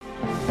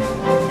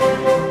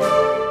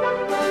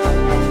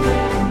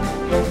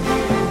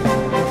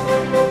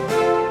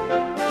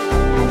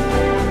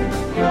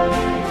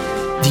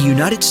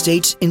United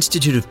States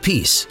Institute of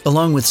Peace,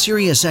 along with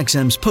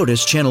SiriusXM's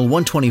POTUS Channel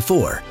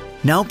 124,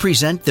 now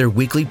present their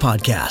weekly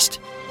podcast.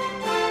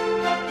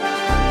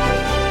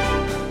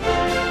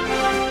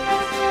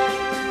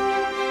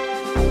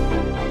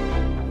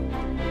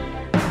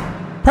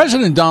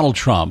 President Donald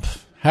Trump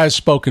has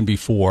spoken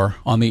before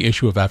on the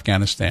issue of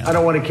Afghanistan. I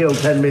don't want to kill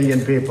 10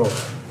 million people.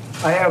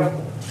 I have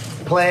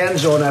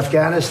plans on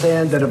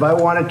Afghanistan that if I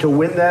wanted to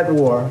win that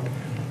war,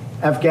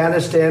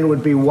 Afghanistan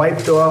would be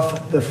wiped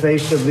off the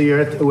face of the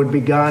earth. It would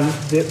be gone.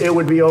 It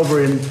would be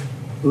over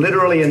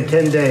literally in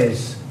 10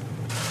 days.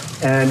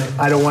 And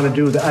I don't want to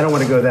do that. I don't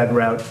want to go that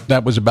route.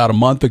 That was about a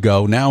month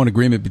ago. Now an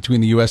agreement between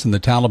the U.S. and the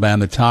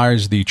Taliban that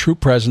ties the troop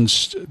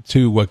presence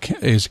to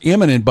is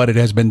imminent, but it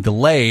has been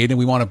delayed. And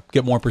we want to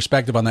get more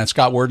perspective on that.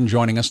 Scott Worden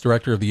joining us,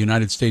 director of the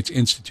United States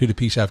Institute of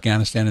Peace,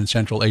 Afghanistan, and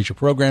Central Asia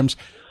Programs,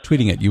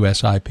 tweeting at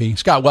USIP.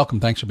 Scott, welcome.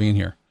 Thanks for being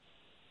here.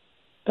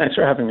 Thanks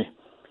for having me.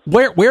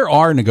 Where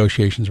are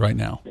negotiations right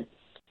now?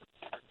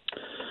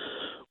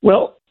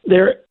 Well,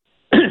 they're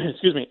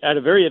at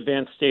a very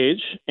advanced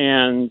stage,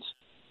 and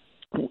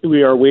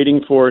we are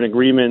waiting for an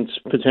agreement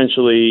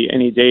potentially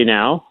any day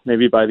now,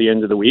 maybe by the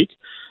end of the week,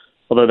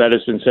 although that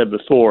has been said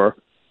before.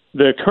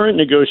 The current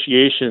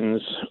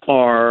negotiations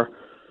are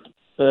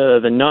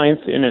the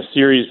ninth in a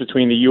series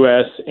between the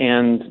U.S.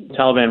 and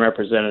Taliban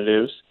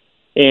representatives,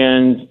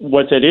 and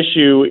what's at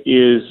issue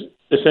is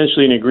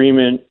essentially an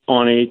agreement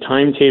on a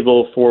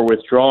timetable for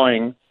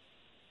withdrawing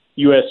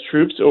U.S.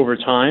 troops over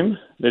time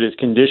that is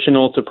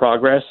conditional to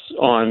progress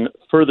on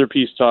further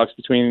peace talks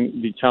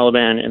between the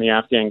Taliban and the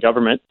Afghan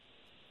government.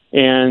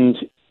 And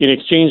in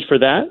exchange for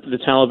that, the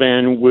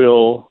Taliban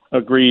will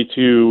agree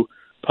to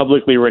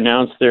publicly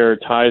renounce their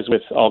ties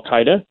with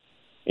al-Qaeda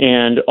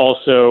and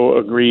also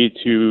agree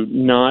to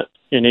not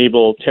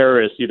enable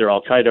terrorists, either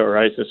al-Qaeda or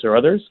ISIS or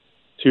others,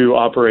 to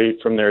operate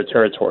from their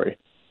territory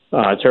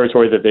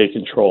that they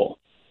control.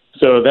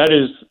 So that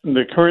is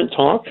the current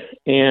talk,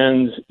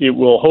 and it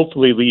will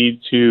hopefully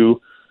lead to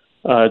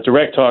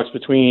direct talks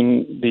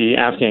between the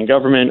Afghan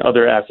government,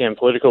 other Afghan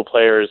political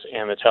players,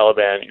 and the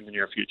Taliban in the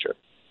near future.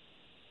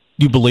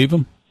 You believe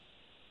them?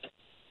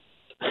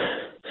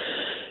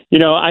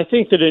 I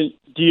think that a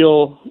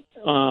deal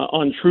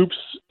on troops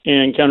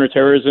and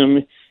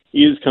counterterrorism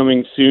is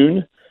coming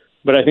soon,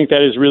 but I think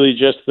that is really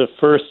just the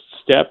first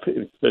step,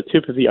 the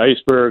tip of the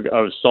iceberg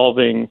of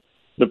solving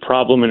the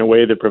problem in a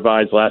way that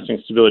provides lasting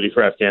stability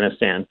for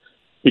Afghanistan.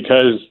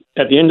 Because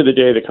at the end of the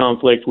day, the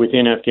conflict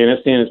within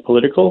Afghanistan is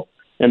political,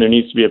 and there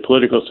needs to be a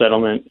political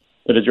settlement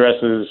that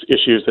addresses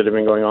issues that have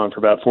been going on for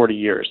about 40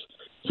 years.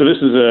 So this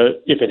is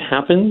if it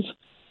happens,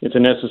 it's a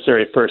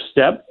necessary first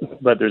step,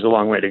 but there's a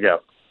long way to go.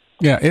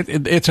 Yeah,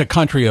 it's a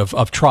country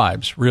of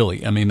tribes,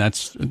 really. I mean,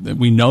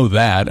 we know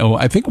that.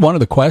 I think one of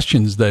the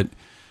questions that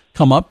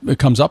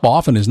comes up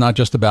often is not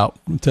just about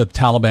the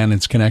Taliban and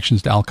its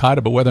connections to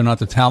al-Qaeda, but whether or not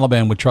the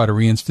Taliban would try to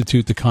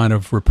reinstitute the kind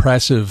of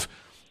repressive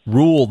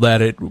rule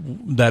that it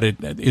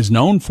is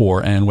known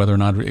for, and whether or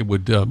not it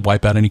would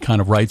wipe out any kind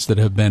of rights that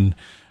have been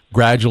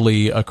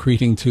gradually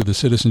accreting to the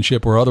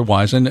citizenship or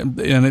otherwise.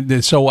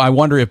 And so I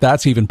wonder if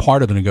that's even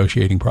part of the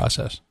negotiating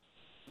process.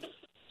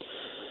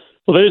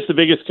 Well, that is the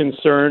biggest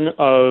concern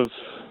of,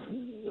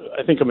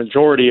 I think, a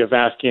majority of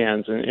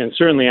Afghans, and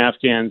certainly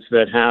Afghans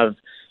that have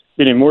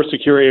been in more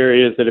secure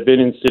areas, that have been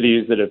in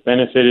cities that have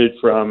benefited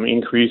from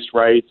increased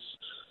rights,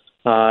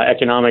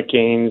 economic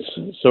gains,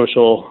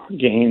 social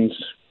gains,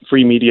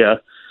 free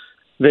media.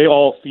 They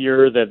all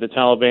fear that the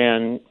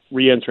Taliban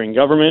re-entering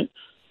government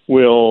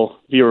will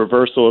be a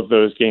reversal of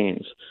those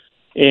gains.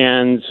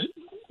 And,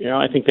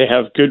 I think they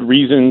have good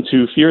reason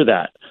to fear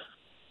that.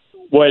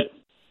 What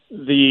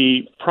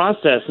the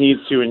process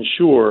needs to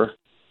ensure,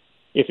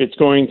 if it's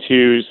going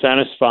to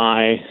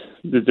satisfy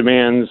the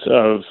demands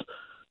of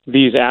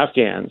these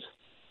Afghans,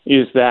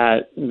 is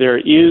that there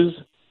is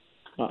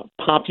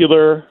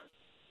popular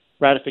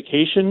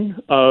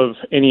ratification of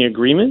any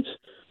agreement,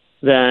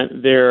 that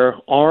there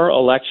are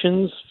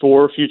elections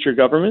for future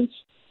governments,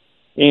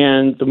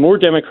 and the more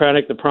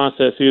democratic the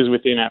process is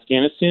within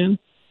Afghanistan,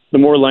 the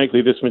more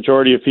likely this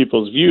majority of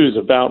people's views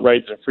about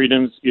rights and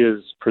freedoms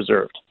is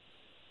preserved.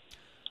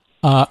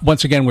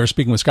 Once again, we're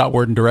speaking with Scott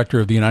Worden, director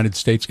of the United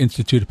States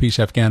Institute of Peace,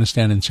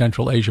 Afghanistan, and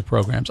Central Asia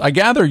Programs. I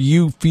gather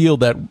you feel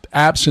that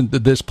absent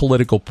this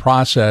political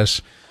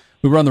process,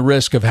 we run the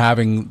risk of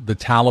having the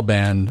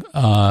Taliban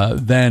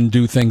then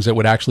do things that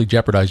would actually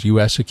jeopardize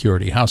U.S.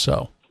 security. How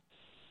so?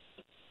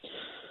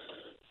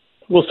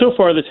 Well, so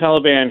far the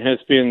Taliban has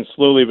been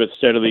slowly but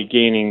steadily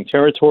gaining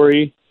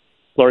territory,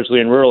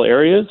 largely in rural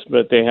areas,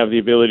 but they have the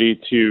ability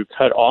to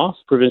cut off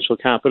provincial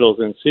capitals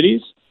and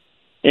cities.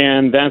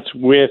 And that's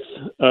with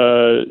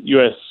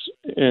U.S.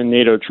 and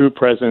NATO troop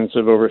presence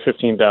of over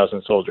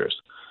 15,000 soldiers.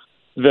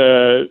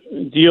 The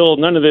deal,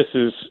 none of this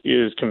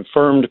is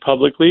confirmed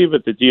publicly,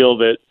 but the deal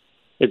that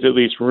is at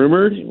least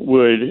rumored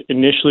would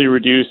initially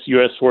reduce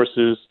U.S.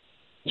 forces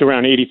to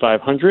around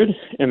 8,500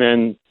 and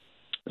then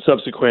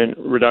subsequent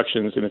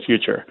reductions in the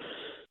future.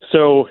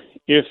 So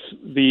if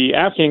the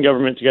Afghan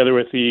government, together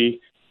with the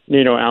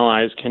NATO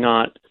allies,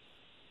 cannot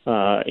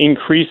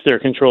increase their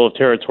control of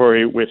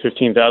territory with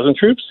 15,000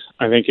 troops.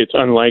 I think it's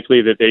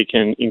unlikely that they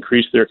can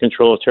increase their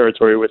control of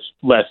territory with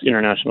less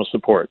international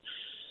support.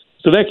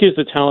 So that gives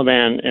the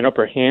Taliban an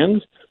upper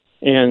hand,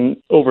 and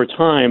over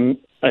time,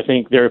 I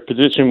think their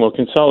position will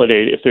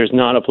consolidate if there's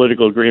not a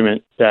political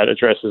agreement that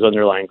addresses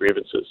underlying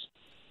grievances.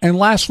 And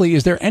lastly,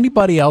 is there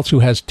anybody else who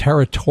has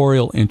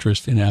territorial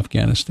interest in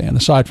Afghanistan?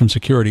 Aside from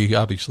security,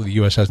 obviously the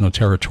U.S. has no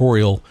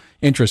territorial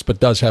interest, but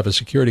does have a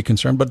security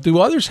concern. But do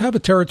others have a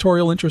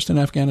territorial interest in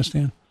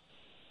Afghanistan?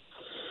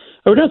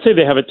 I would not say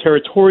they have a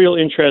territorial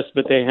interest,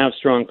 but they have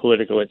strong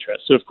political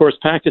interest. So, of course,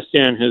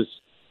 Pakistan has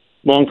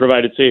long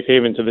provided safe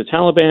haven to the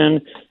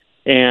Taliban,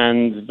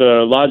 and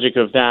the logic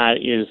of that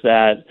is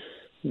that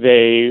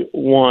they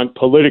want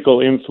political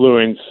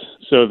influence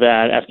so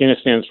that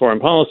Afghanistan's foreign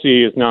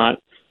policy is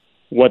not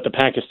what the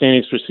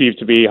Pakistanis perceive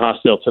to be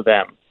hostile to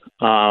them.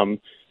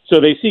 So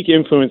they seek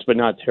influence but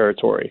not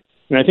territory.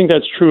 And I think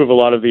that's true of a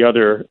lot of the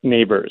other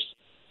neighbors.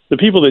 The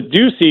people that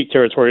do seek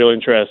territorial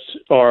interests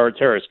are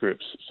terrorist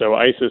groups. So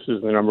ISIS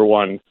is the number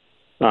one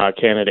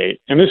candidate.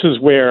 And this is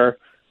where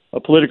a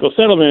political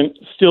settlement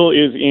still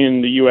is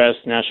in the U.S.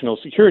 national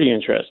security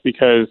interest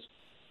because,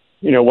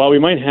 while we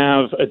might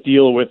have a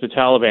deal with the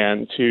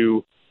Taliban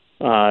to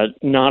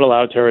not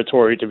allow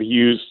territory to be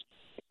used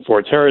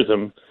for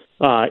terrorism,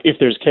 if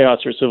there's chaos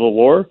or civil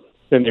war,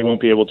 then they won't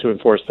be able to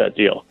enforce that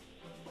deal.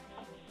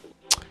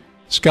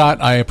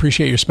 Scott, I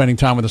appreciate you spending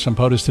time with us on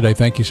POTUS today.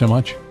 Thank you so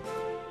much.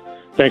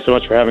 Thanks so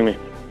much for having me.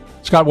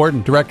 Scott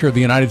Wharton, Director of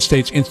the United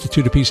States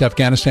Institute of Peace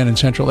Afghanistan and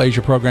Central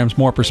Asia Programs,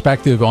 more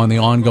perspective on the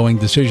ongoing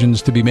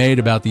decisions to be made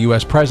about the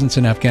U.S. presence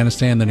in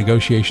Afghanistan, the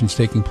negotiations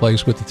taking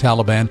place with the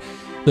Taliban.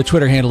 The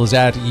Twitter handle is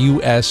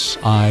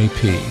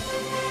 @USIP.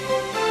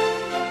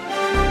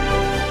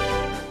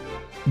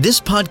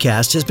 This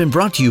podcast has been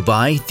brought to you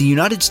by the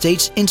United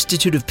States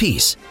Institute of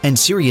Peace and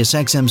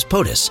SiriusXM's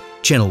POTUS,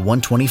 Channel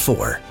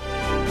 124.